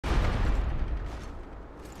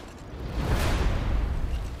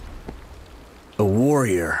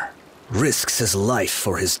warrior risks his life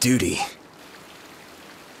for his duty.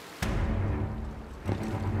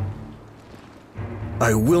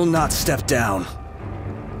 I will not step down.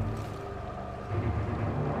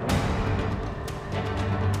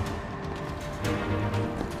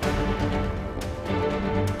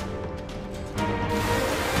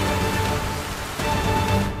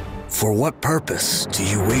 For what purpose do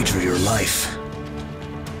you wager your life?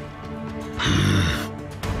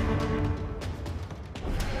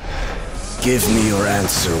 Give me your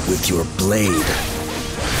answer with your blade.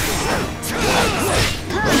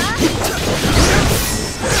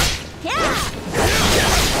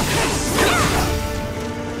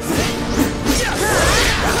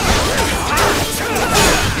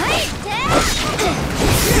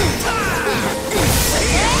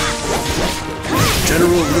 General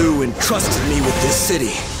Liu entrusted me with this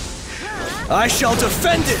city. I shall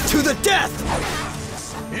defend it to the death!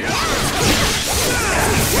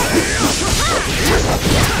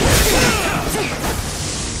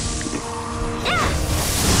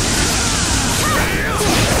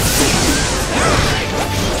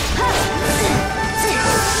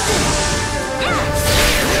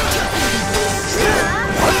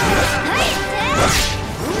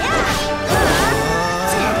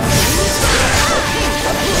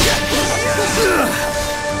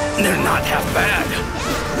 They're not half bad.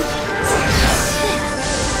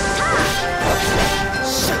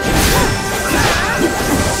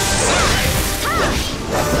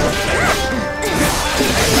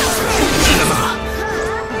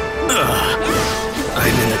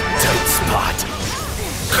 I'm in a tight spot.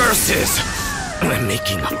 Curses! I'm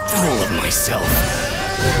making a fool of myself.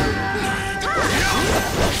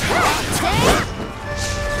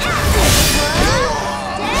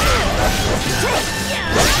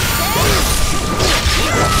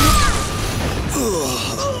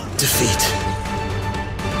 Defeat.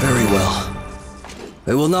 Very well.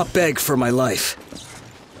 I will not beg for my life.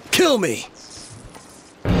 Kill me!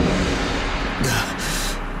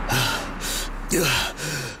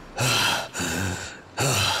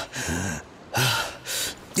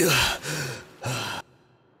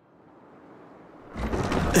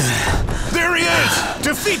 There he is!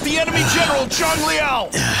 Defeat the enemy general, Zhang Liao!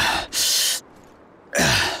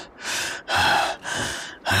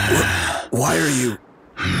 Why are you...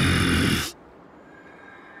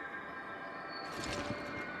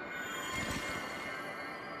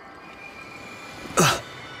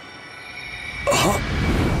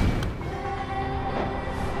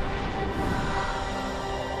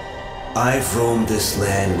 I've roamed this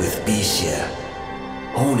land with Bixie,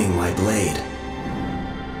 honing my blade,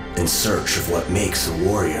 in search of what makes a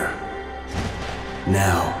warrior.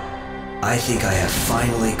 Now, I think I have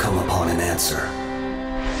finally come upon an answer.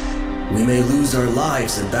 We may lose our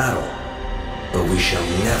lives in battle, but we shall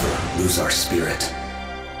never lose our spirit.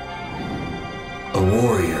 A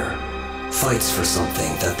warrior fights for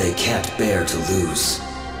something that they can't bear to lose.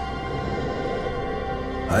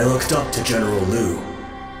 I looked up to General Liu.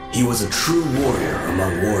 He was a true warrior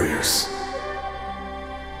among warriors.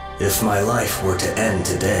 If my life were to end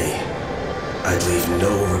today, I'd leave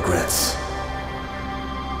no regrets.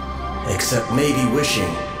 Except maybe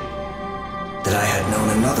wishing that I had known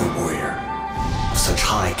another warrior of such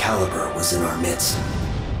high caliber was in our midst.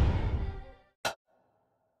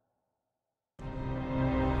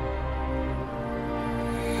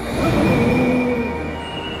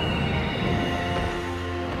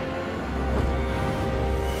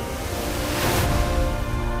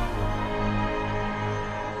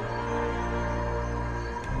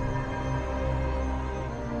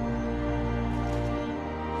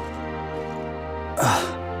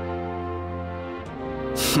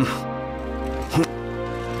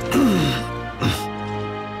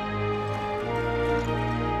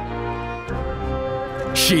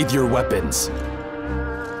 Sheathe your weapons.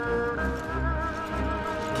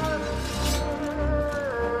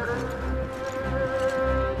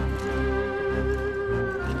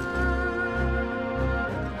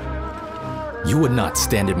 You would not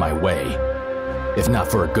stand in my way, if not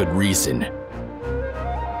for a good reason.